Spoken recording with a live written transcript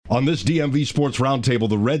On this DMV Sports Roundtable,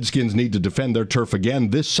 the Redskins need to defend their turf again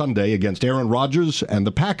this Sunday against Aaron Rodgers and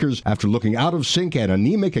the Packers after looking out of sync and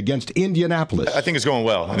anemic against Indianapolis. I think it's going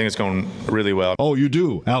well. I think it's going really well. Oh, you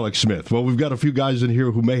do, Alex Smith. Well, we've got a few guys in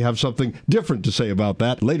here who may have something different to say about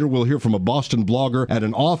that. Later, we'll hear from a Boston blogger and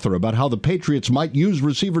an author about how the Patriots might use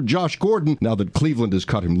receiver Josh Gordon now that Cleveland has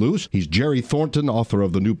cut him loose. He's Jerry Thornton, author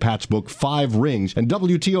of the new Pats book, 5 Rings. And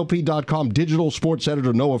WTOP.com digital sports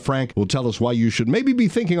editor Noah Frank will tell us why you should maybe be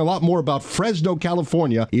thinking a lot more about Fresno,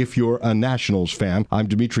 California, if you're a Nationals fan. I'm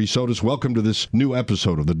Dimitri Sotis. Welcome to this new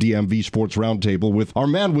episode of the DMV Sports Roundtable with our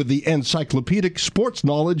man with the encyclopedic sports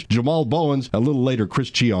knowledge, Jamal Bowens. A little later, Chris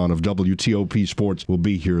Cheon of WTOP Sports will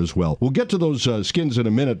be here as well. We'll get to those skins in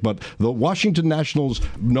a minute, but the Washington Nationals,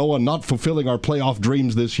 Noah, not fulfilling our playoff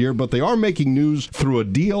dreams this year, but they are making news through a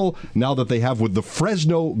deal now that they have with the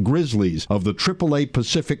Fresno Grizzlies of the AAA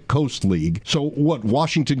Pacific Coast League. So what,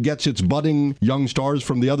 Washington gets its budding young stars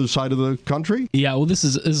from the other side of the country? Yeah, well, this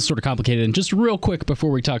is sort of complicated. And just real quick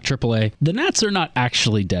before we talk AAA, the Nats are not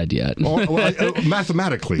actually dead yet.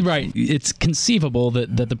 Mathematically. Right. It's conceivable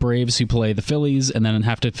that the Braves, who play the Phillies and then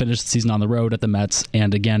have to finish the season on the road at the Mets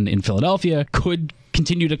and again in Philadelphia, could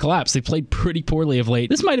continue to collapse. They played pretty poorly of late.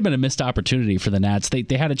 This might have been a missed opportunity for the Nats. They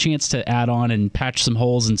had a chance to add on and patch some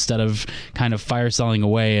holes instead of kind of fire selling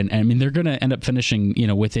away. And I mean, they're going to end up finishing,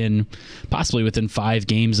 possibly within 5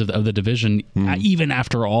 games of the division, even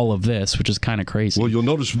after all of this, which is kind of crazy. Well, you'll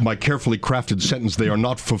notice my carefully crafted sentence, they are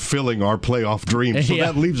not fulfilling our playoff dreams. So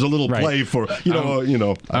that leaves a little play for,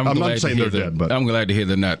 I'm not saying they're dead, but I'm glad to hear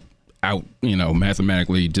they're not out,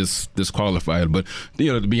 mathematically just disqualified. But,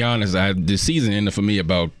 to be honest, the season ended for me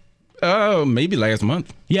about maybe last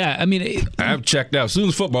month. Yeah, I mean, I've checked out. As soon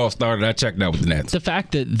as football started, I checked out with the Nats. The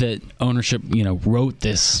fact that ownership, wrote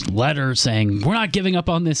this letter saying we're not giving up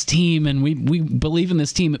on this team and we believe in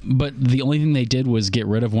this team, but the only thing they did was get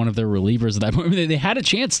rid of one of their relievers at that point. I mean, they had a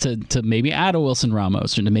chance to maybe add a Wilson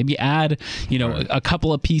Ramos or to maybe add, a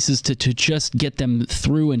couple of pieces to just get them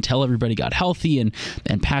through until everybody got healthy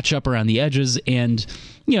and patch up around the edges. And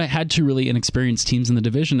it had 2 really inexperienced teams in the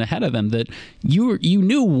division ahead of them that you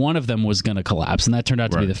knew one of them was going to collapse, and that turned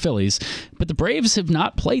out to be the Phillies. But the Braves have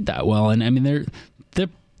not played that well, and I mean they're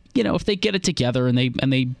if they get it together and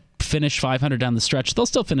they finish 500 down the stretch, they'll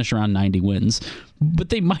still finish around 90 wins, but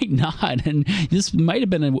they might not. And this might have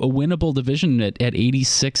been a winnable division at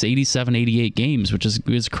 86, 87, 88 games, which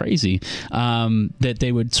is crazy that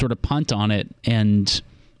they would sort of punt on it. And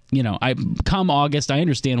come August, I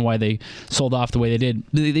understand why they sold off the way they did.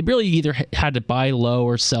 They really either had to buy low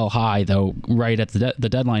or sell high, though, right at the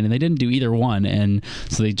deadline, and they didn't do either one, and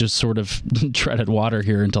so they just sort of treaded water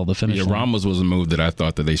here until the finish line. Ramos was a move that I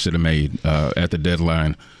thought that they should have made at the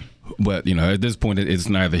deadline. But, at this point, it's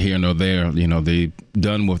neither here nor there. They've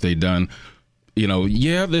done what they've done.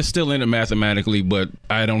 They're still in it mathematically, but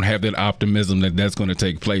I don't have that optimism that that's going to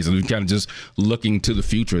take place. And we're kind of just looking to the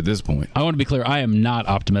future at this point. I want to be clear. I am not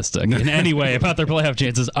optimistic in any way about their playoff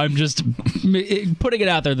chances. I'm just putting it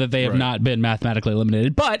out there that they have not been mathematically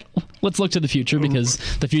eliminated. But let's look to the future, because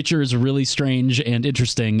the future is really strange and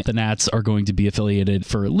interesting. The Nats are going to be affiliated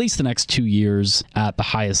for at least the next 2 years at the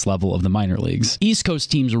highest level of the minor leagues. East Coast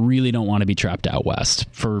teams really don't want to be trapped out west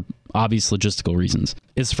for obvious logistical reasons.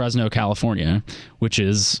 Is Fresno, California, which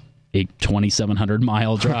is a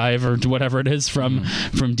 2,700-mile drive or whatever it is from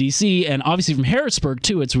D.C., and obviously from Harrisburg,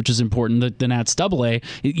 too, which is important, the Nats AA.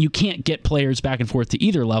 You can't get players back and forth to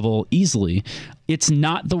either level easily. It's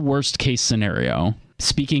not the worst-case scenario.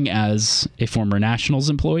 Speaking as a former Nationals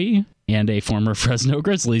employee and a former Fresno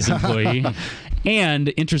Grizzlies employee,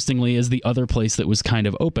 and interestingly, is the other place that was kind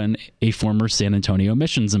of open, a former San Antonio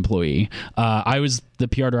Missions employee. I was the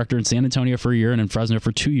PR director in San Antonio for a year and in Fresno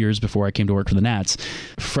for 2 years before I came to work for the Nats.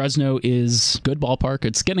 Fresno is good ballpark.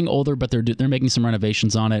 It's getting older, but they're making some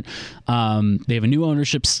renovations on it. They have a new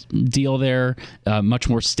ownership deal there, much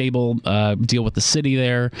more stable deal with the city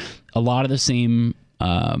there. A lot of the same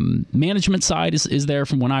management side is there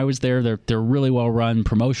from when I was there. They're really well run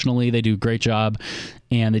promotionally. They do a great job,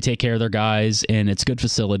 and they take care of their guys, and it's good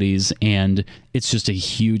facilities, and it's just a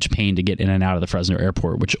huge pain to get in and out of the Fresno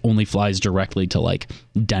airport, which only flies directly to like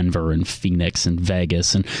Denver and Phoenix and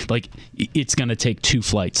Vegas, and like it's going to take 2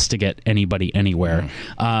 flights to get anybody anywhere.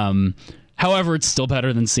 However, it's still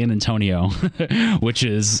better than San Antonio, which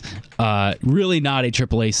is really not a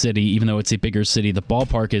AAA city, even though it's a bigger city. The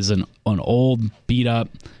ballpark is an old, beat-up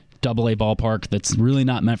AA ballpark that's really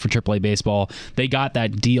not meant for AAA baseball. They got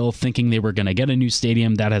that deal thinking they were going to get a new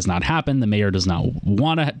stadium. That has not happened. The mayor does not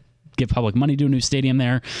want to give public money to a new stadium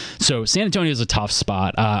there. So San Antonio is a tough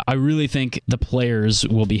spot. I really think the players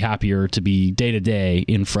will be happier to be day-to-day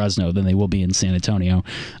in Fresno than they will be in San Antonio.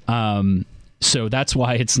 So that's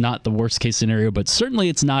why it's not the worst case scenario, but certainly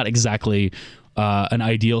it's not exactly an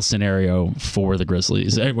ideal scenario for the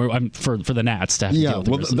Grizzlies, for the Nats to have to deal with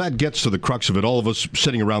the Grizzlies. That gets to the crux of it. All of us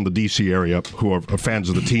sitting around the D.C. area who are fans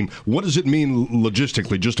of the team, what does it mean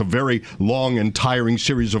logistically? Just a very long and tiring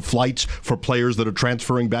series of flights for players that are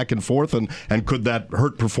transferring back and forth, and could that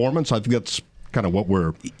hurt performance? I think that's kind of what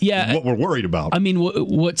we're worried about. I mean,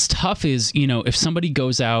 what's tough is, if somebody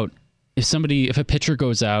goes out, if a pitcher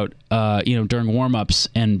goes out, during warmups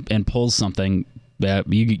and pulls something, that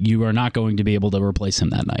you are not going to be able to replace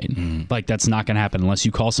him that night. Like, that's not going to happen unless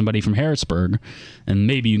you call somebody from Harrisburg, and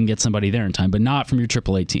maybe you can get somebody there in time, but not from your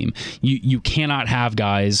AAA team. You cannot have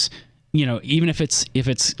guys, even if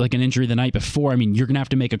it's like an injury the night before. I mean, you're going to have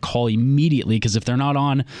to make a call immediately, because if they're not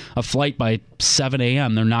on a flight by 7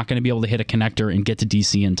 a.m., they're not going to be able to hit a connector and get to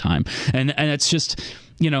DC in time. And it's just,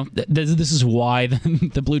 this is why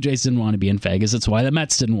the Blue Jays didn't want to be in Vegas. It's why the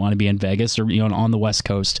Mets didn't want to be in Vegas, or on the West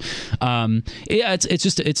Coast.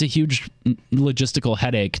 It's a huge logistical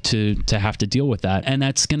headache to have to deal with that, and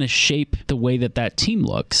that's going to shape the way that team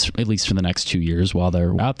looks, at least for the next 2 years while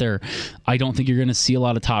they're out there. I don't think you're going to see a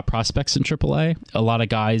lot of top prospects in AAA. A lot of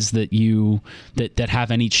guys that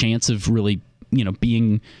have any chance of really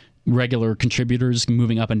being regular contributors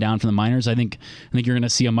moving up and down from the minors. I think you're going to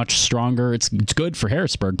see a much stronger. It's good for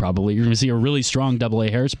Harrisburg. Probably you're going to see a really strong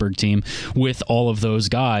AA Harrisburg team with all of those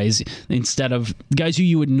guys, instead of guys who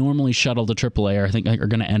you would normally shuttle to AAA. I think are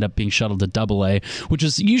going to end up being shuttled to AA, which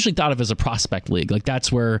is usually thought of as a prospect league. Like,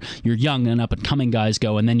 that's where your young and up and coming guys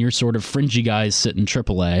go, and then your sort of fringy guys sit in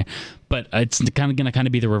AAA. But it's going to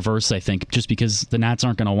be the reverse, I think, just because the Nats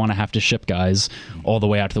aren't going to want to have to ship guys all the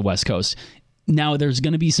way out to the West Coast. Now, there's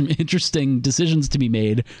going to be some interesting decisions to be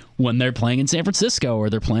made when they're playing in San Francisco, or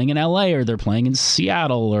they're playing in LA, or they're playing in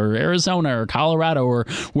Seattle or Arizona or Colorado, or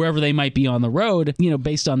wherever they might be on the road,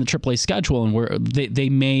 based on the AAA schedule, and where they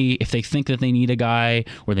may, if they think that they need a guy,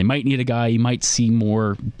 or they might need a guy, you might see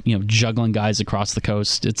more, juggling guys across the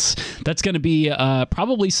coast. That's going to be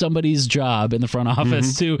probably somebody's job in the front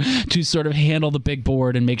office to sort of handle the big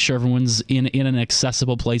board and make sure everyone's in an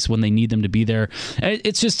accessible place when they need them to be there.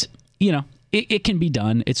 It's just, It can be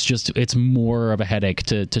done. It's more of a headache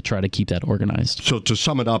to try to keep that organized. So to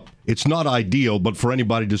sum it up, it's not ideal, but for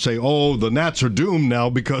anybody to say, oh, the Nats are doomed now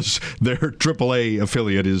because their AAA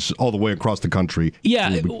affiliate is all the way across the country.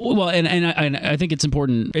 Yeah, well, and I think it's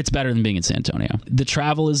important. It's better than being in San Antonio. The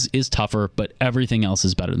travel is tougher, but everything else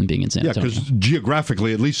is better than being in San Antonio. Yeah, because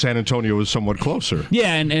geographically, at least San Antonio is somewhat closer.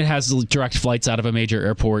 Yeah, and it has direct flights out of a major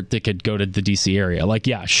airport that could go to the D.C. area. Like,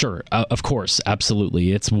 yeah, sure, of course,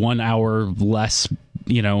 absolutely. It's 1 hour less,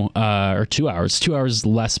 or 2 hours, 2 hours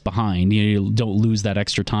less behind. You don't lose that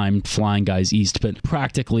extra time flying guys east, but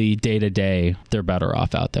practically day to day, they're better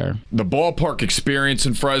off out there. The ballpark experience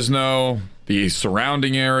in Fresno, the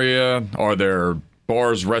surrounding area, are there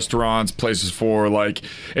bars, restaurants, places for, like,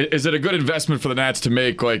 is it a good investment for the Nats to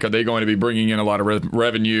make? Like, are they going to be bringing in a lot of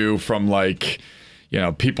revenue from, like,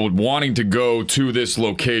 people wanting to go to this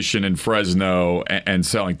location in Fresno and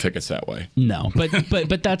selling tickets that way? No,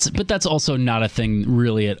 but that's also not a thing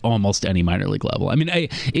really at almost any minor league level. I mean,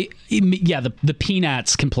 the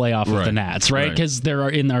Peanuts can play off of the Nats, right? Because they're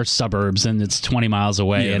in our suburbs and it's 20 miles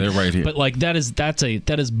away. Yeah, they're right here. But like that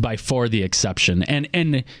is by far the exception.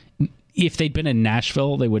 And if they'd been in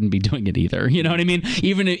Nashville, they wouldn't be doing it either. You know what I mean?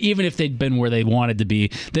 Even if they'd been where they wanted to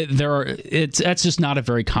be, that's just not a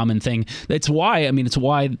very common thing. It's why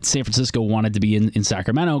San Francisco wanted to be in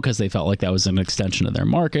Sacramento, because they felt like that was an extension of their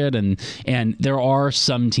market, and there are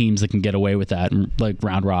some teams that can get away with that, like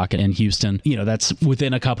Round Rock and Houston. That's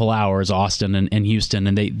within a couple hours, Austin and Houston,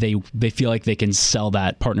 and they feel like they can sell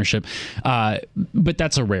that partnership. But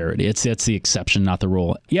that's a rarity. It's the exception, not the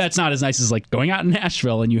rule. Yeah, it's not as nice as like going out in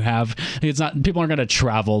Nashville and you have. It's not. People aren't going to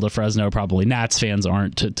travel to Fresno. Probably Nats fans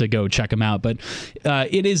aren't to go check them out. But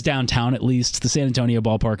it is downtown, at least. The San Antonio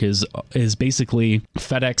ballpark is basically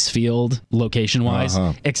FedEx Field location wise,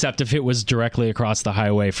 except if it was directly across the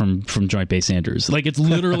highway from Joint Base Andrews. Like, it's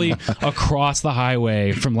literally across the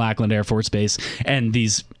highway from Lackland Air Force Base, and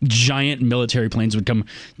these giant military planes would come,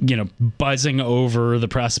 buzzing over the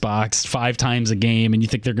press box 5 times a game, and you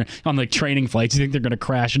think they're on like training flights. You think they're going to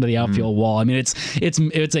crash into the outfield wall. I mean,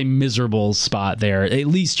 it's a miserable miserable spot there. At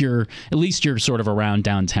least you're sort of around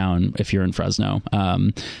downtown if you're in Fresno.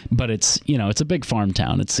 But it's a big farm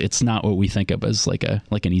town. It's not what we think of as like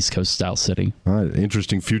an East Coast style city. All right,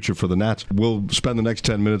 interesting future for the Nats. We'll spend the next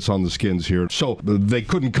 10 minutes on the Skins here. So they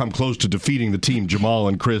couldn't come close to defeating the team, Jamal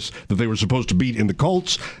and Chris, that they were supposed to beat in the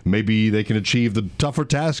Colts. Maybe they can achieve the tougher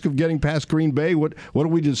task of getting past Green Bay. What do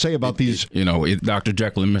we just say about these? Dr.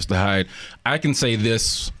 Jekyll and Mr. Hyde. I can say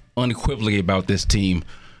this unequivocally about this team.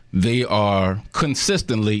 They are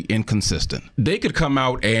consistently inconsistent. They could come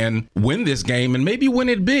out and win this game and maybe win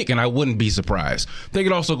it big, and I wouldn't be surprised. They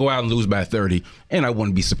could also go out and lose by 30, and I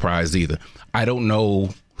wouldn't be surprised either. I don't know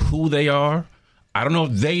who they are. I don't know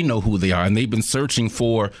if they know who they are, and they've been searching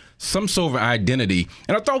for some sort of identity,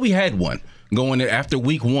 and I thought we had one. Going in after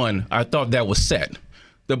week 1, I thought that was set.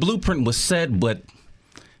 The blueprint was set, but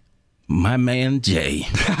my man Jay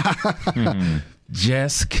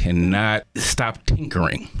just cannot stop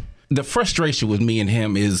tinkering. The frustration with me and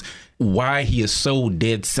him is why he is so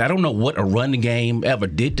dead set. I don't know what a run game ever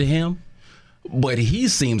did to him, but he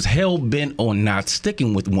seems hell-bent on not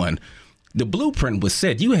sticking with one. The blueprint was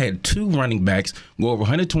set. You had 2 running backs go over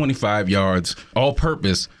 125 yards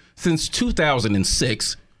all-purpose since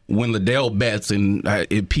 2006 when Liddell Betts, and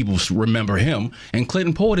if people remember him, and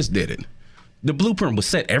Clinton Portis did it. The blueprint was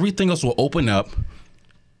set. Everything else will open up.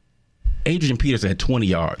 Adrian Peterson had 20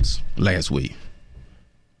 yards last week.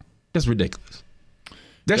 That's ridiculous.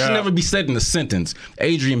 That should never be said in a sentence.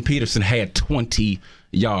 Adrian Peterson had 20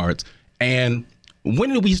 yards. And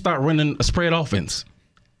when did we start running a spread offense?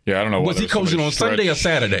 Yeah, I don't know. Was he coaching on Sunday or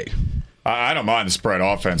Saturday? I don't mind the spread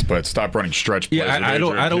offense, but stop running stretch plays. Yeah, I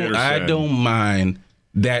don't mind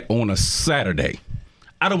that on a Saturday.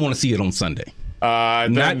 I don't want to see it on Sunday.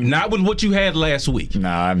 Not with what you had last week.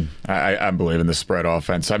 Nah, I'm believing the spread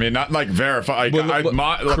offense. I mean, not like verify.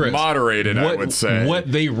 Chris, moderated, I would say.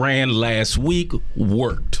 What they ran last week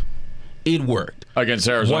worked. It worked against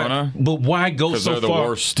Arizona. But why go so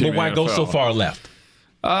far? But why go so far left?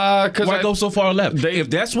 Why go so far left? If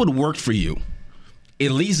that's what worked for you,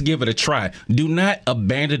 at least give it a try. Do not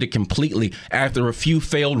abandon it completely after a few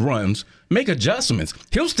failed runs. Make adjustments.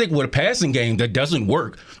 He'll stick with a passing game that doesn't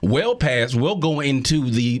work. We'll go into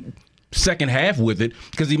the second half with it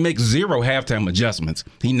because he makes 0 halftime adjustments.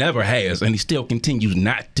 He never has, and he still continues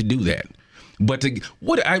not to do that. But the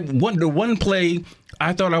one play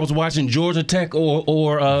I thought I was watching Georgia Tech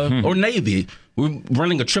or Navy. We're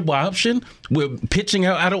running a triple option. We're pitching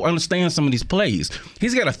out. I don't understand some of these plays.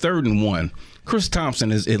 He's got a 3rd and 1. Chris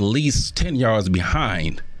Thompson is at least 10 yards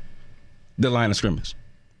behind the line of scrimmage,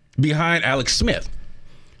 behind Alex Smith.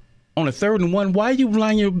 On a 3rd and 1, why are you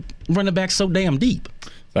relying your running back so damn deep?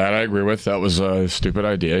 That I agree with. That was a stupid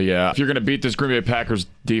idea, yeah. If you're going to beat this Green Bay Packers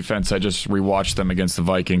defense, I just rewatched them against the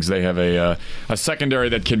Vikings. They have a secondary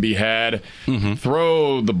that can be had. Mm-hmm.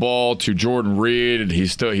 Throw the ball to Jordan Reed.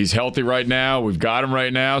 He's healthy right now. We've got him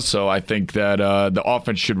right now. So I think that the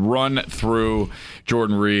offense should run through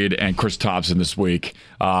Jordan Reed and Chris Thompson this week.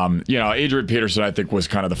 Adrian Peterson, I think, was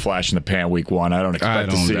kind of the flash in the pan week 1. I don't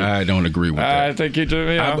expect to see. I don't agree with that. I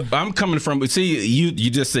think I'm coming from. See, you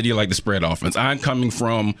just said you like the spread offense. I'm coming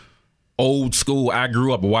from old school. I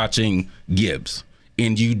grew up watching Gibbs,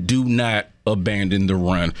 and you do not abandon the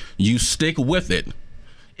run. You stick with it.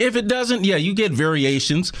 If it doesn't, you get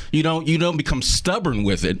variations. You don't become stubborn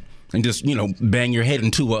with it and just bang your head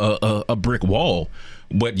into a brick wall.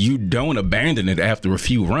 But you don't abandon it after a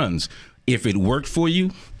few runs. If it worked for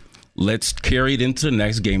you, let's carry it into the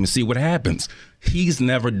next game and see what happens. He's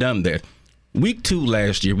never done that. Week 2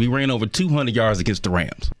 last year, we ran over 200 yards against the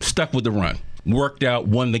Rams. Stuck with the run. Worked out,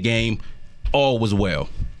 won the game. All was well.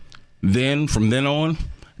 Then, from then on,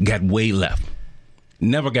 got way left.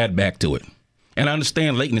 Never got back to it. And I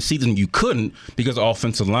understand late in the season you couldn't because the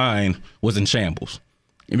offensive line was in shambles.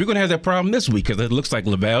 If you're going to have that problem this week, because it looks like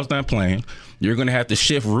Laval's not playing, you're going to have to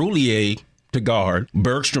shift Roulier to guard,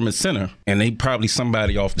 Bergstrom at center, and they probably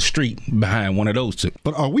somebody off the street behind one of those 2.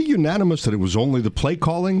 But are we unanimous that it was only the play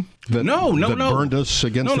calling that burned us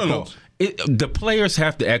against the Colts? The players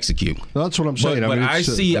have to execute. That's what I'm saying. But I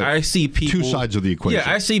see people. 2 sides of the equation.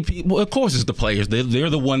 Yeah, I see people. Well, of course, it's the players. They're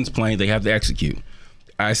the ones playing. They have to execute.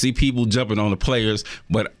 I see people jumping on the players,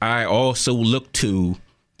 but I also look to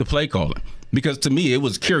the play calling. Because to me, it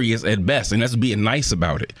was curious at best, and that's being nice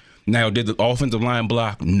about it. Now, did the offensive line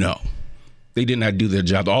block? No. They did not do their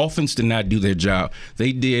job. The offense did not do their job.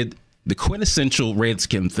 They did the quintessential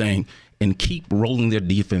Redskin thing and keep rolling their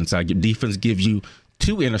defense out. Your defense gives you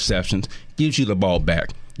 2 interceptions, gives you the ball back.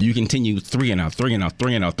 You continue 3 and out, 3 and out,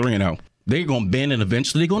 3 and out, 3 and out. They're going to bend, and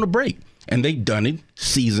eventually they're going to break. And they've done it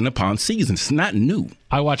season upon season. It's not new.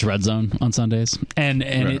 I watch Red Zone on Sundays, and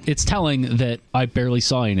it's telling that I barely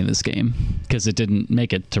saw any of this game because it didn't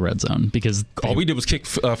make it to Red Zone because all we did was kick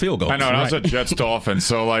field goals. I know, and I was at Jets Dolphins,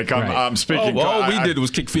 so like I'm speaking. All we did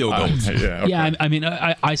was kick field goals. Yeah, okay. Yeah, I mean,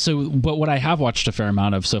 but what I have watched a fair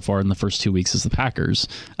amount of so far in the first 2 weeks is the Packers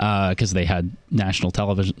because they had national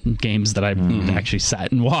television games that I actually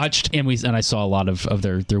sat and watched, and I saw a lot of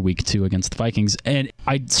their week 2 against the Vikings, and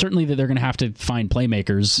I certainly that they're going to have to find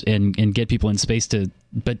playmakers and get people in space to.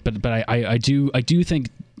 But I do think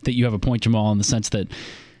that you have a point, Jamal, in the sense that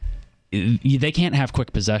they can't have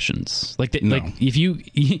quick possessions. Like if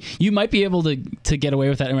you might be able to get away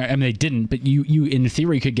with that. I mean, they didn't, but you in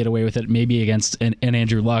theory could get away with it maybe against an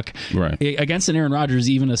Andrew Luck, right? Against an Aaron Rodgers,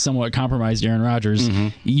 even a somewhat compromised Aaron Rodgers.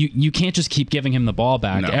 You can't just keep giving him the ball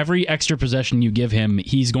back. No. Every extra possession you give him,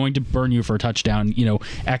 he's going to burn you for a touchdown.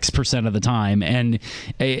 X% of the time, and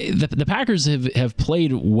the Packers have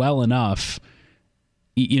played well enough.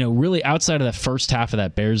 Really outside of the first half of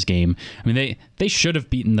that Bears game, I mean, they should have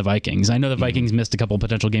beaten the Vikings. I know the Vikings missed a couple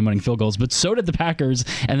potential game-winning field goals, but so did the Packers,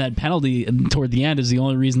 and that penalty toward the end is the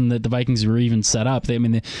only reason that the Vikings were even set up.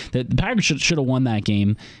 The Packers should have won that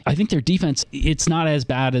game. I think their defense, it's not as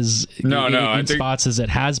bad as in spots as it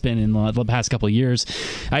has been in the past couple of years.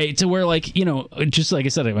 To where, just like I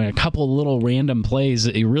said, a couple of little random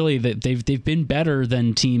plays, really that they've been better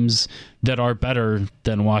than teams that are better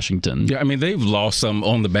than Washington. Yeah, I mean, they've lost some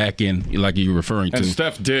on the back end, like you're referring to. And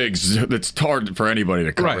Steph Diggs, it's hard for anybody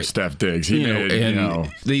to cover Steph Diggs.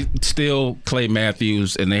 They still Clay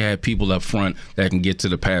Matthews, and they have people up front that can get to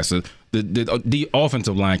the passer. The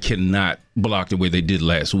offensive line cannot block the way they did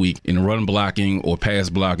last week in run blocking or pass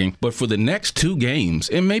blocking. But for the next 2 games,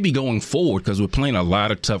 and maybe going forward, because we're playing a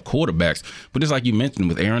lot of tough quarterbacks, but just like you mentioned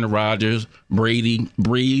with Aaron Rodgers, Brady,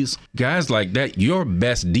 Breeze, guys like that, your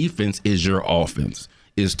best defense is your offense.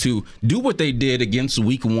 Is to do what they did against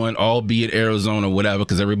week 1, albeit Arizona, whatever,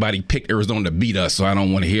 because everybody picked Arizona to beat us, so I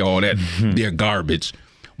don't want to hear all that. They're garbage.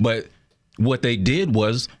 But what they did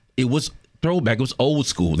was, it was throwback. It was old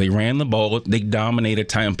school. They ran the ball. They dominated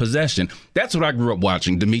time possession. That's what I grew up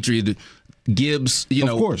watching. Demetri Gibbs,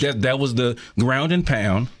 that was the ground and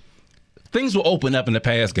pound. Things will open up in the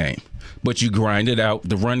pass game, but you grind it out.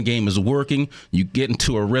 The run game is working. You get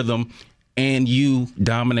into a rhythm, and you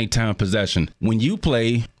dominate time possession. When you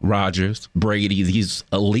play Rodgers, Brady, these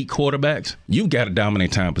elite quarterbacks, you've got to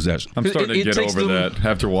dominate time possession. I'm starting to get over that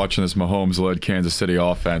after watching this Mahomes-led Kansas City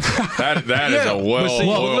offense. That is a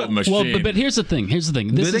well-oiled machine. Well, but here's the thing.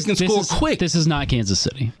 They can score quick. This is not Kansas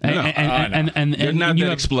City. And they're not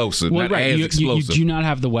that explosive. Not as explosive. You do not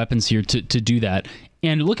have the weapons here to do that.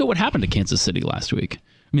 And look at what happened to Kansas City last week.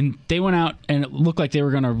 I mean, they went out and it looked like they were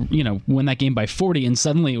going to, win that game by 40, and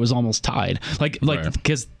suddenly it was almost tied.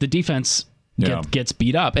 Because the defense gets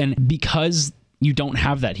beat up, and because you don't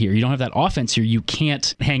have that here, you don't have that offense here, you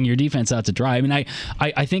can't hang your defense out to dry. I mean,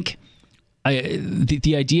 I think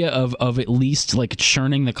the idea of at least like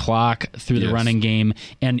churning the clock through the running game,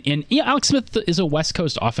 and Alex Smith is a West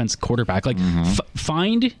Coast offense quarterback. Like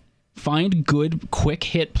find good quick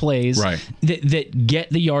hit plays that get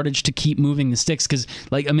the yardage to keep moving the sticks, because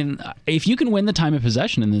if you can win the time of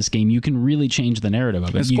possession in this game, you can really change the narrative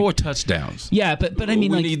of it and score touchdowns. But I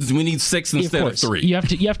mean, we need 6 instead of 3. You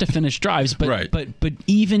have to finish drives, but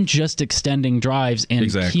even just extending drives and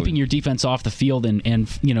keeping your defense off the field and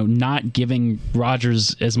not giving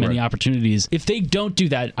Rodgers as many opportunities, if they don't do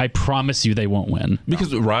that, I promise you they won't win,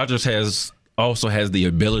 because Rodgers also has the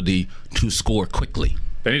ability to score quickly.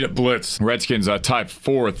 They need a blitz. Redskins tied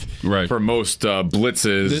 4th for most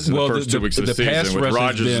blitzes in the first 2 weeks of the season. With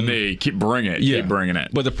Rodgers' knee, keep bringing it.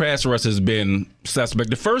 But the pass rush has been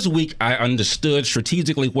suspect. The first week, I understood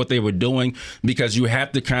strategically what they were doing, because you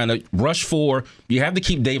have to kind of rush for. You have to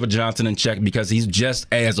keep David Johnson in check, because he's just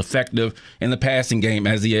as effective in the passing game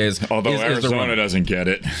as he is. Although Arizona doesn't get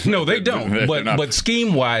it. No, they don't. But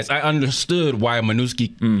scheme-wise, I understood why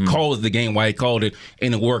Manuski called the game, why he called it,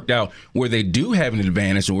 and it worked out. Where they do have an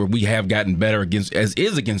advantage, where we have gotten better against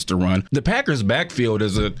the run. The Packers' backfield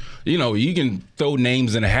is you can throw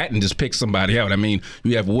names in a hat and just pick somebody out. I mean,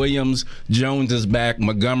 you have Williams, Jones is back,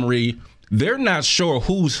 Montgomery. They're not sure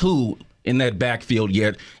who's who in that backfield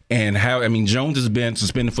yet, and how. I mean, Jones has been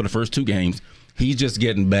suspended for the first 2 games. He's just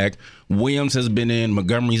getting back. Williams has been in.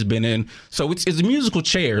 Montgomery's been in. So it's musical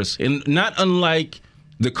chairs, and not unlike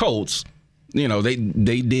the Colts.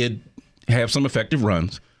 They did have some effective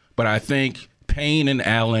runs, but I think Payne and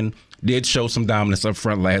Allen did show some dominance up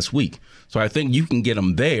front last week. So I think you can get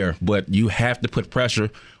them there, but you have to put pressure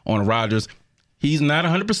on Rodgers. He's not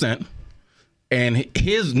 100%, and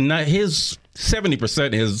his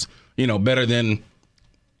 70% is better than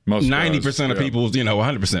Most 90% of people's,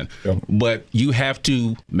 100%. Yeah. But you have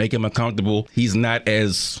to make him uncomfortable. He's not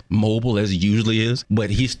as mobile as he usually is, but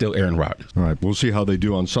he's still Aaron Rodgers. All right, we'll see how they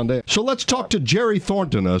do on Sunday. So let's talk to Jerry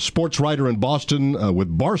Thornton, a sports writer in Boston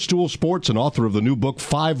with Barstool Sports and author of the new book,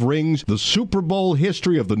 5 Rings, the Super Bowl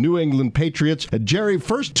History of the New England Patriots. Jerry,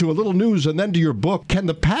 first to a little news and then to your book. Can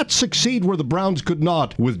the Pats succeed where the Browns could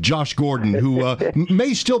not with Josh Gordon, who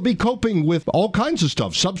may still be coping with all kinds of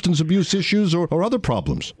stuff, substance abuse issues or other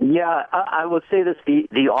problems? Yeah, I will say this.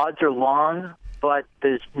 The odds are long, but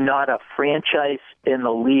there's not a franchise in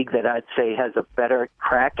the league that I'd say has a better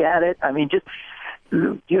crack at it. I mean, just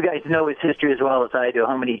you guys know his history as well as I do,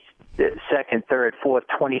 how many second, third, fourth,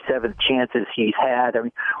 27th chances he's had. I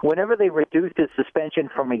mean, whenever they reduced his suspension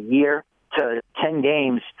from a year to 10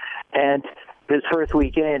 games and his first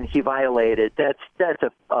weekend he violated, that's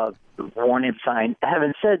a warning sign.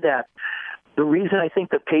 Having said that, the reason I think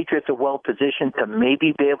the Patriots are well positioned to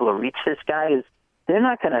maybe be able to reach this guy is they're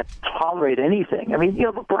not going to tolerate anything. I mean,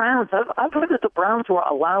 the Browns, I've heard that the Browns were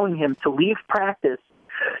allowing him to leave practice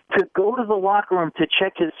to go to the locker room to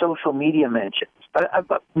check his social media mentions.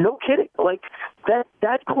 No kidding. Like,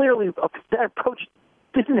 that clearly, that approach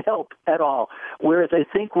didn't help at all. Whereas I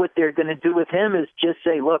think what they're going to do with him is just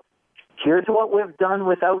say, look, here's what we've done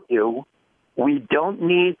without you. We don't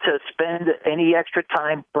need to spend any extra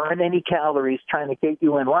time, burn any calories trying to get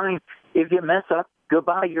you in line. If you mess up,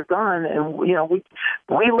 goodbye, you're gone. And, we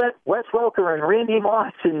let Wes Welker and Randy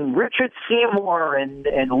Moss and Richard Seymour and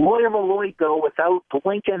Lawyer Malloy go without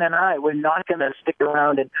blinking an eye. We're not going to stick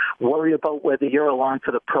around and worry about whether you're along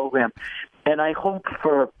for the program. And I hope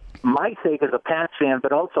for my sake as a Pats fan,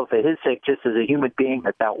 but also for his sake just as a human being,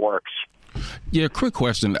 that works. Yeah, quick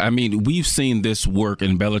question. I mean, we've seen this work,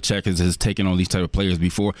 and Belichick has taken on these type of players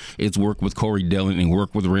before. It's worked with Corey Dillon and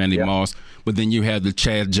worked with Randy Moss, but then you had the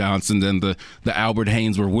Chad Johnson and the Albert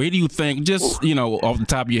Hainsworth. Where do you think, just, off the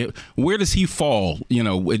top of your head, where does he fall?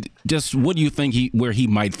 Just what do you think where he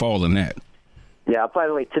might fall in that? Yeah, by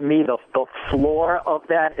the way, to me, the floor of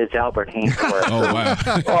that is Albert Hainsworth. Oh, wow.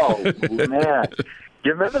 Oh, man. Do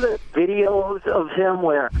you remember the videos of him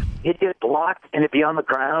where he'd get blocked and it'd be on the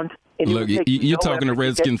ground? Look, you're talking to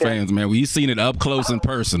Redskin fans, man. We've seen it up close and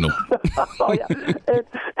personal. Oh, yeah.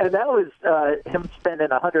 And that was him spending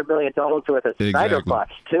 $100 million worth of Snyder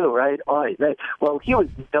bucks, too, right? Oh, well, he was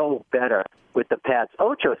no better with the Pats.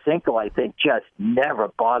 Ocho Cinco, I think, just never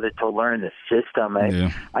bothered to learn the system.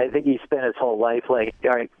 I think he spent his whole life like, all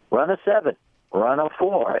right, run a 7. Run a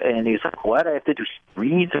 4, and he's like, what? I have to do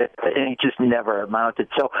reads it, and he just never amounted.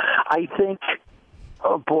 So I think,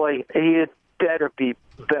 oh boy, he had better be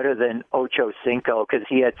better than Ocho Cinco because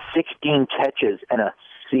he had 16 catches in a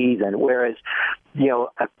season, whereas,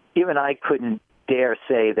 even I couldn't dare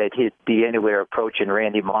say that he'd be anywhere approaching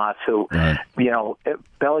Randy Moss, who,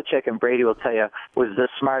 Belichick and Brady will tell you was the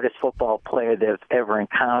smartest football player they've ever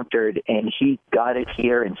encountered, and he got it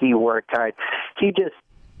here, and he worked hard.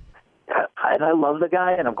 And I love the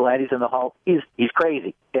guy, and I'm glad he's in the Hall. He's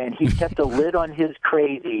crazy, and he's kept a lid on his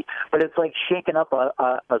crazy. But it's like shaking up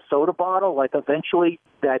a soda bottle. Like eventually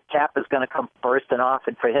that cap is going to come bursting off.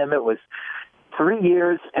 And for him, it was 3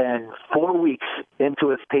 years and 4 weeks into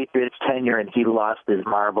his Patriots tenure, and he lost his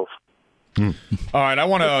marbles. All right, I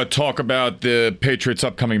want to talk about the Patriots'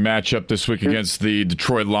 upcoming matchup this week against the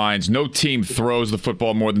Detroit Lions. No team throws the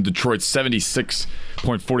football more than Detroit.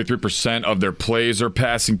 76.43% of their plays are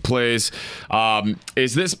passing plays.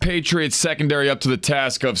 Is this Patriots secondary up to the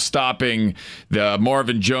task of stopping the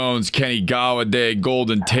Marvin Jones, Kenny Golladay,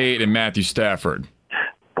 Golden Tate, and Matthew Stafford?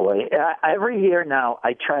 Boy, every year now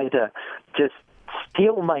I try to just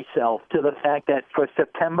steel myself to the fact that for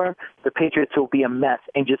September, the Patriots will be a mess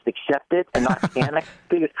and just accept it and not panic.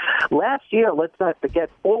 Because last year, let's not forget,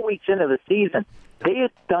 4 weeks into the season, they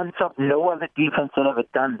had done something no other defense had ever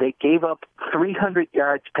done. They gave up 300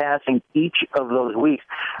 yards passing each of those weeks.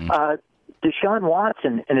 Deshaun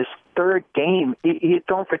Watson, in his third game, he had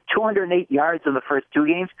thrown for 208 yards in the first 2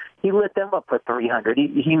 games. He lit them up for 300.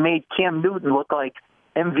 He made Cam Newton look like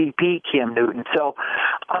MVP Cam Newton. So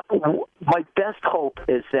my best hope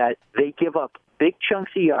is that they give up big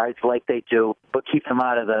chunks of yards like they do, but keep them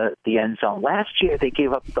out of the end zone. Last year, they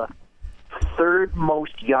gave up the third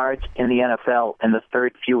most yards in the NFL and the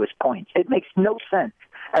third fewest points. It makes no sense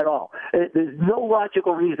at all. There's no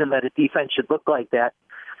logical reason that a defense should look like that.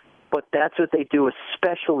 but that's what they do,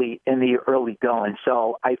 especially in the early going.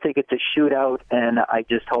 So I think it's a shootout, and I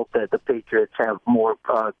just hope that the Patriots have more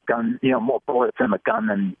more bullets in the gun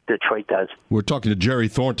than Detroit does. We're talking to Jerry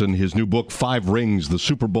Thornton, his new book, 5 Rings, The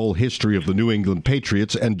Super Bowl History of the New England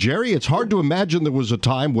Patriots. And Jerry, it's hard to imagine there was a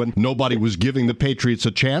time when nobody was giving the Patriots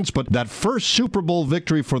a chance, but that first Super Bowl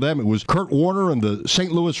victory for them, it was Kurt Warner and the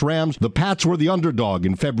St. Louis Rams. The Pats were the underdog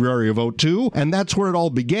in February of 2002, and that's where it all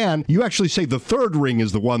began. You actually say the third ring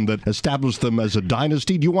is the one that established them as a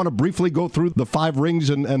dynasty. Do you want to briefly go through the 5 rings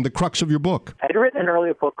and the crux of your book? I'd written an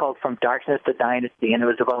earlier book called From Darkness to Dynasty, and it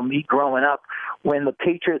was about me growing up when the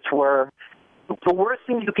Patriots were the worst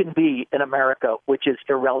thing you can be in America, which is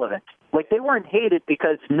irrelevant. Like, they weren't hated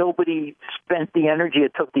because nobody spent the energy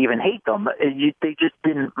it took to even hate them. They just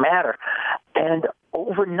didn't matter. And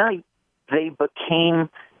overnight, they became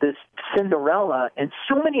this Cinderella, and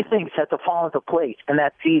so many things had to fall into place in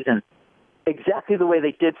that season, exactly the way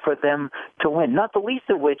they did for them to win. Not the least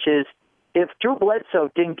of which is, if Drew Bledsoe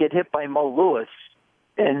didn't get hit by Mo Lewis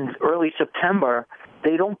in early September,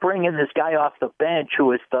 they don't bring in this guy off the bench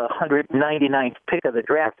who is the 199th pick of the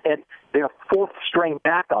draft and their fourth-string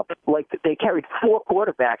backup. Like, they carried 4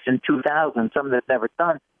 quarterbacks in 2000, something that's never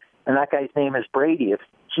done, and that guy's name is Brady. If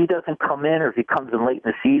he doesn't come in, or if he comes in late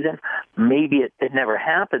in the season, maybe it never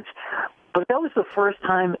happens. But that was the first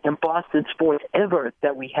time in Boston sports ever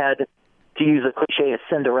that we had, to use a cliche, a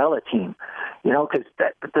Cinderella team. Because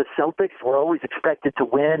the Celtics were always expected to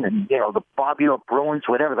win, and, the Bobby Orr Bruins,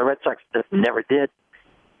 whatever, the Red Sox just never did.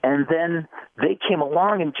 And then they came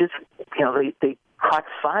along and just, they caught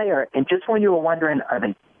fire. And just when you were wondering, are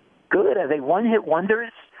they good? Are they one-hit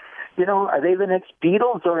wonders? Are they the next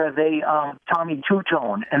Beatles, or are they Tommy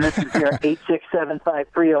Two-Tone? And this is their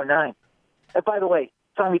 8675309. And by the way,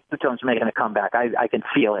 Tommy Two-Tone's making a comeback. I can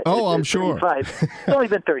feel it. I'm sure. It's only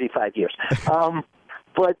been 35 years.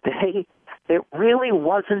 But it really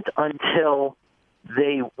wasn't until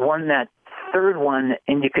they won that third one,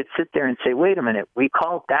 and you could sit there and say, wait a minute, we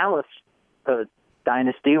called Dallas the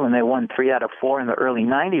dynasty when they won 3 out of 4 in the early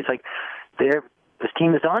 90s. Like, this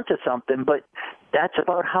team is onto something, but that's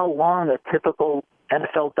about how long a typical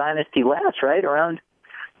NFL dynasty lasts, right? Around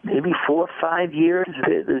maybe 4 or 5 years.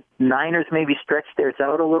 The Niners maybe stretched theirs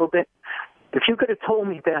out a little bit. If you could have told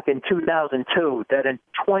me back in 2002 that in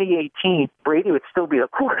 2018 Brady would still be a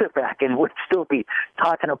quarterback and would still be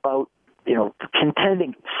talking about,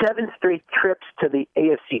 contending 7 straight trips to the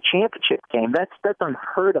AFC Championship game, that's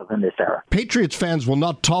unheard of in this era. Patriots fans will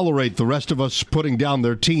not tolerate the rest of us putting down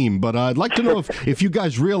their team, but I'd like to know if you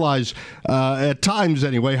guys realize, at times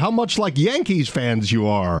anyway, how much like Yankees fans you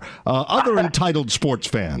are, other entitled sports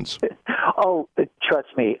fans. Oh, trust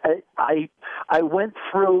me. I went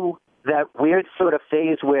through that weird sort of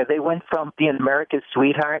phase where they went from being America's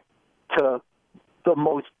sweetheart to the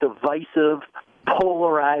most divisive,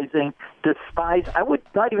 polarizing, despised, I would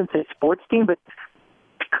not even say sports team, but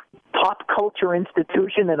pop culture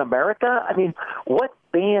institution in America. I mean, what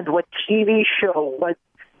band, what TV show, what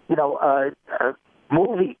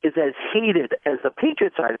movie is as hated as the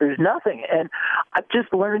Patriots are? There's nothing. And I've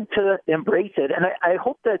just learned to embrace it. And I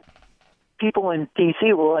hope that people in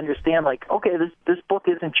D.C. will understand, like, okay, this book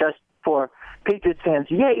isn't just for Patriots fans.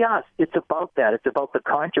 Yes, it's about that. It's about the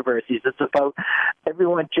controversies. It's about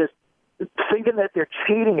everyone just thinking that they're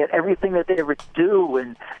cheating at everything that they ever do,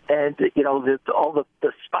 and all the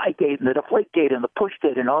Spygate and the Deflategate and the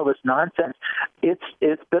Pushgate and all this nonsense. It's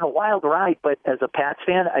been a wild ride, but as a Pats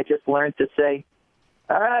fan, I just learned to say,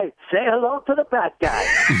 all right, say hello to the bad guy.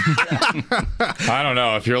 I don't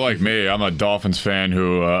know. If you're like me, I'm a Dolphins fan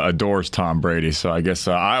who adores Tom Brady, so I guess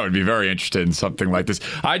I would be very interested in something like this.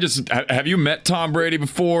 Have you met Tom Brady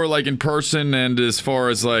before, like in person? And as far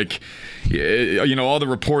as like, all the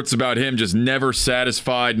reports about him just never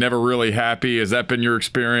satisfied, never really happy, has that been your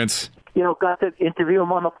experience? Got to interview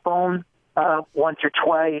him on the phone once or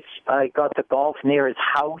twice. I got to golf near his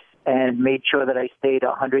house and made sure that I stayed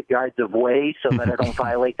 100 yards away so that I don't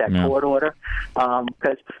violate that court order.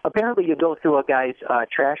 Because apparently you go through a guy's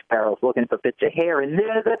trash barrels looking for bits of hair, and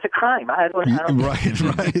that's a crime. I don't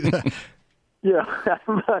Right. Yeah,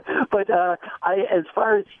 but as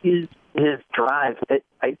far as his drive,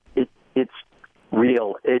 it's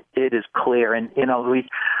real. It is clear, and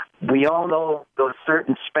we all know those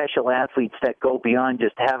certain special athletes that go beyond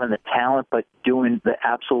just having the talent, but doing the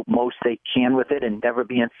absolute most they can with it and never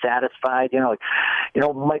being satisfied.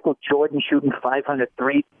 Michael Jordan shooting 500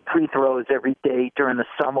 free throws every day during the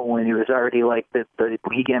summer when he was already like the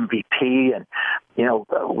league MVP, and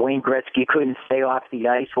Wayne Gretzky couldn't stay off the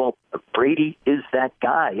ice. Well, Brady is that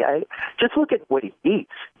guy. Just look at what he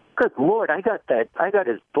eats. Good Lord, I got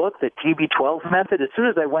his book, the TB12 method. As soon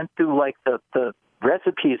as I went through like the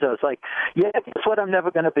recipes, I was like, yeah, guess what? I'm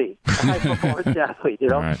never going to be a high performance athlete. You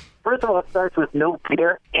know, Right. First of all, it starts with no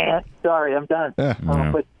beer, and sorry, I'm done.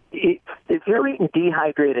 But if you're eating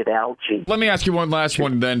dehydrated algae, Let me ask you one last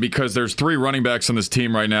one then, because there's 3 running backs on this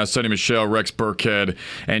team right now: Sonny Michel, Rex Burkhead,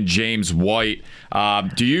 and James White.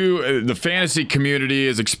 The fantasy community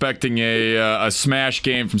is expecting a smash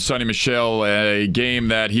game from Sonny Michel, a game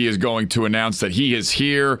that he is going to announce that he is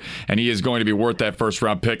here and he is going to be worth that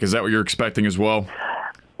first-round pick. Is that what you're expecting as well?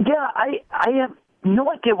 yeah, I have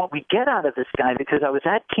no idea what we get out of this guy because I was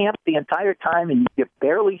at camp the entire time and you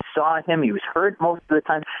barely saw him. He was hurt most of the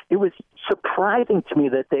time. It was surprising to me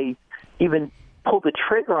that they even pulled the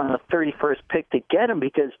trigger on the 31st pick to get him,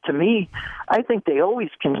 because to me, I think they always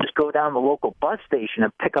can just go down the local bus station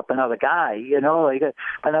and pick up another guy, you know, like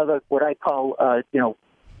another, what I call,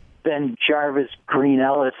 Ben Jarvis, Green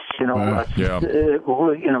Ellis, James, James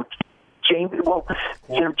Corey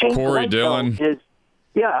White, Dillon. though, is,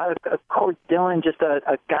 Corey Dillon, just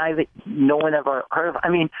a guy that no one ever heard of. I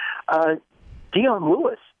mean, Dion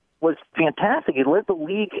Lewis was fantastic. He led the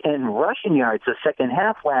league in rushing yards the second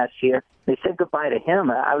half last year. They said goodbye to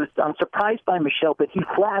him. I'm surprised by Michel, but he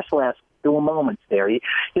flashed last few moments there. He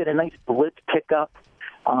had a nice blitz pickup.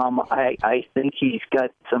 I think he's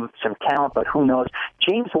got some talent, but who knows?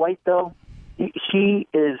 James White, though, he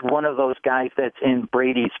is one of those guys that's in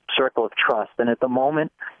Brady's circle of trust, and at the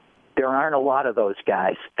moment, there aren't a lot of those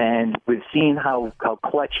guys, and we've seen how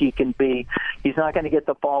clutch he can be. He's not going to get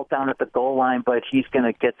the ball down at the goal line, but he's going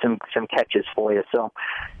to get some catches for you. So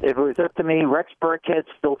if it was up to me, Rex Burkhead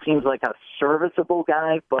still seems like a serviceable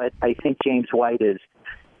guy, but I think James White is,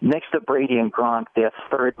 next to Brady and Gronk, their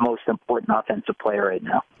third most important offensive player right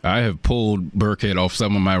now. I have pulled Burkhead off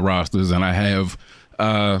some of my rosters, and I have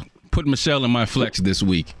put Michelle in my flex this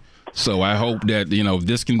week. So I hope that,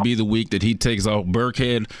 this can be the week that he takes off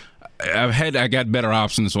Burkhead. I got better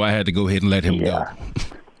options, so I had to go ahead and let him go.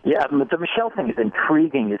 Yeah, the Michel thing is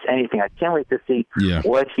intriguing as anything. I can't wait to see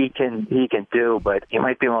what he can do, but he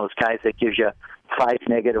might be one of those guys that gives you 5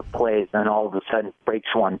 negative plays and all of a sudden breaks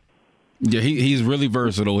one. Yeah, he's really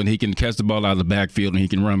versatile, and he can catch the ball out of the backfield, and he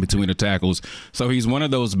can run between the tackles. So he's one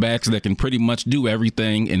of those backs that can pretty much do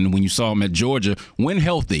everything. And when you saw him at Georgia, when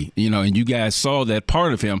healthy, and you guys saw that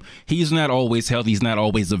part of him, he's not always healthy. He's not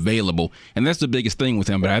always available. And that's the biggest thing with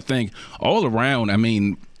him. But I think all around,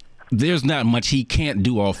 there's not much he can't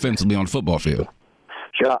do offensively on the football field.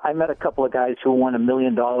 Sure. I met a couple of guys who won $1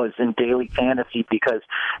 million in daily fantasy because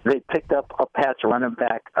they picked up a Pats running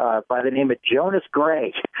back by the name of Jonas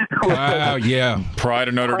Gray. Wow, yeah. Pride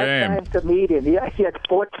of Notre Dame. Comedian. Yeah, he had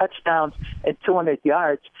 4 touchdowns and 200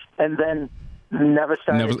 yards, and then never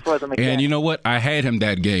started for them again. And you know what? I had him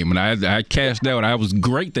that game, and I cashed out. I was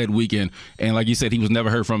great that weekend, and like you said, he was never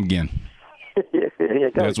heard from again.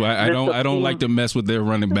 That's why I don't like to mess with their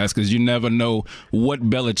running backs, because you never know what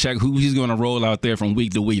Belichick, who he's going to roll out there from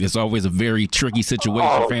week to week. It's always a very tricky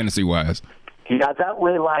situation fantasy-wise. Yeah, that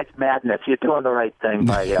way lies madness. You're doing the right thing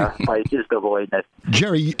by just avoiding it.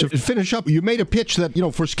 Jerry, to finish up, you made a pitch that,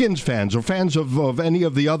 for Skins fans or fans of any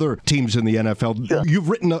of the other teams in the NFL, you've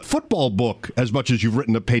written a football book as much as you've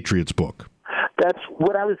written a Patriots book. That's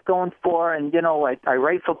what I was going for, and I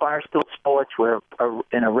write for Barstool Sports. We're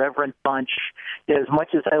an irreverent bunch. As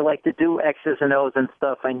much as I like to do X's and O's and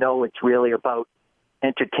stuff, I know it's really about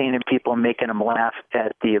entertaining people and making them laugh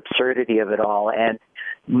at the absurdity of it all. And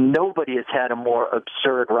nobody has had a more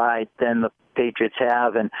absurd ride than the Patriots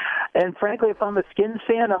have. And frankly, if I'm a Skins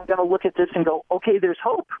fan, I'm going to look at this and go, okay, there's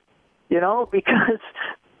hope, because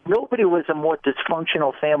nobody was a more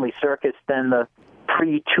dysfunctional family circus than the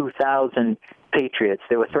pre-2000 Patriots.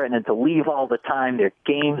 They were threatening to leave all the time. Their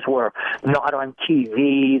games were not on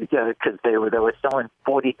TV because they were selling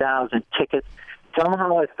 40,000 tickets.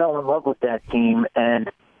 Somehow I fell in love with that team, and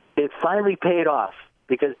it finally paid off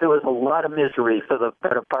because there was a lot of misery for the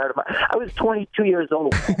better part of I was 22 years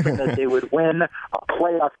old hoping that they would win a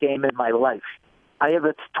playoff game in my life. I have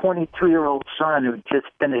a 23-year-old son who just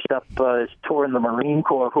finished up his tour in the Marine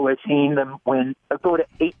Corps, who has seen them go to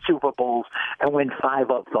 8 Super Bowls and win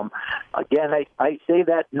 5 of them. Again, I say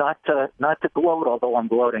that not to gloat, although I'm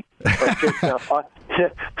gloating, but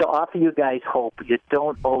just to offer you guys hope. You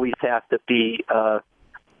don't always have to be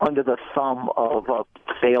under the thumb of a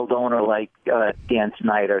failed owner like Dan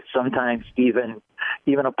Snyder. Sometimes even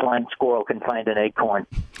a blind squirrel can find an acorn.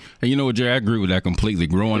 And you know what, Jerry? I agree with that completely.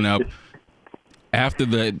 Growing up, after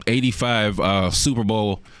the 85 Super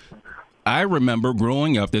Bowl, I remember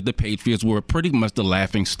growing up that the Patriots were pretty much the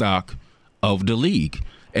laughing stock of the league.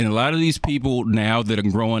 And a lot of these people now that are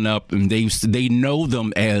growing up, and they know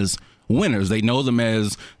them as winners. They know them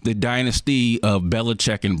as the dynasty of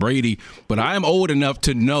Belichick and Brady. But I am old enough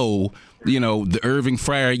to know, the Irving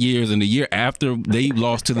Fryer years and the year after they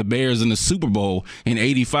lost to the Bears in the Super Bowl in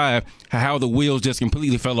 '85, how the wheels just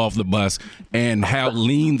completely fell off the bus and how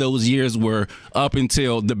lean those years were up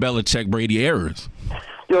until the Belichick-Brady eras.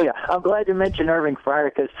 Julia, I'm glad you mentioned Irving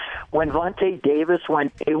Fryer because when Vontae Davis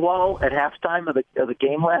went AWOL at halftime of the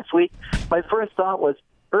game last week, my first thought was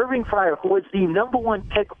Irving Fryer, who was the number one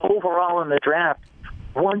pick overall in the draft,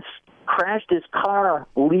 once crashed his car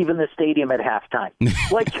leaving the stadium at halftime.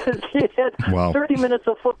 Like, he had 30 minutes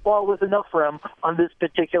of football was enough for him on this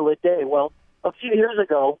particular day. Well, a few years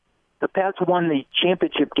ago, the Pats won the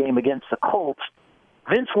championship game against the Colts.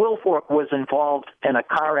 Vince Wilfork was involved in a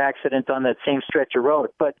car accident on that same stretch of road,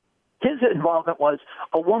 but his involvement was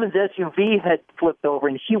a woman's SUV had flipped over,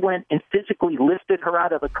 and he went and physically lifted her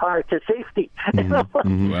out of the car to safety.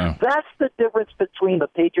 Wow. That's the difference between the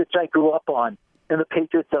Patriots I grew up on and the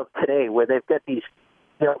Patriots of today, where they've got these,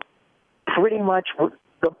 pretty much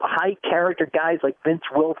the high character guys like Vince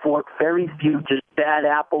Wilfork, very few just bad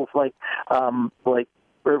apples like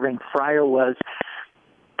Irving Fryer was.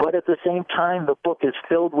 But at the same time, the book is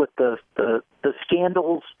filled with the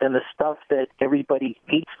scandals and the stuff that everybody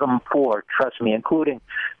hates them for, trust me, including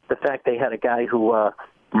the fact they had a guy who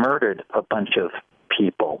murdered a bunch of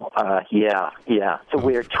people. It's a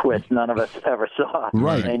weird twist none of us ever saw.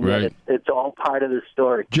 Right, and yet it's all part of the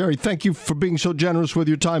story. Jerry, thank you for being so generous with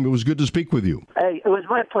your time. It was good to speak with you. Hey, it was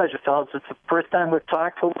my pleasure, fellas. It's the first time we've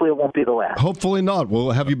talked. Hopefully it won't be the last. Hopefully not.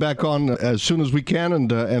 We'll have you back on as soon as we can,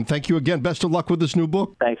 and thank you again. Best of luck with this new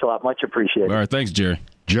book. Thanks a lot. Much appreciated. All right, thanks, Jerry.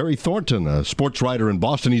 Jerry Thornton, a sports writer in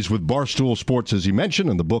Boston. He's with Barstool Sports, as he mentioned,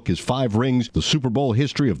 and the book is 5 Rings, the Super Bowl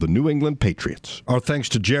History of the New England Patriots. Our thanks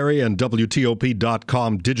to Jerry and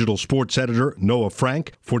WTOP.com digital sports editor Noah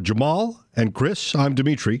Frank. For Jamal and Chris, I'm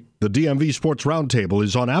Dimitri. The DMV Sports Roundtable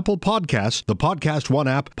is on Apple Podcasts, the Podcast One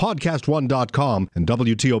app, PodcastOne.com, and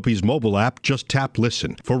WTOP's mobile app. Just tap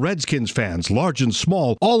listen. For Redskins fans, large and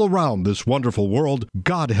small, all around this wonderful world,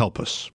 God help us.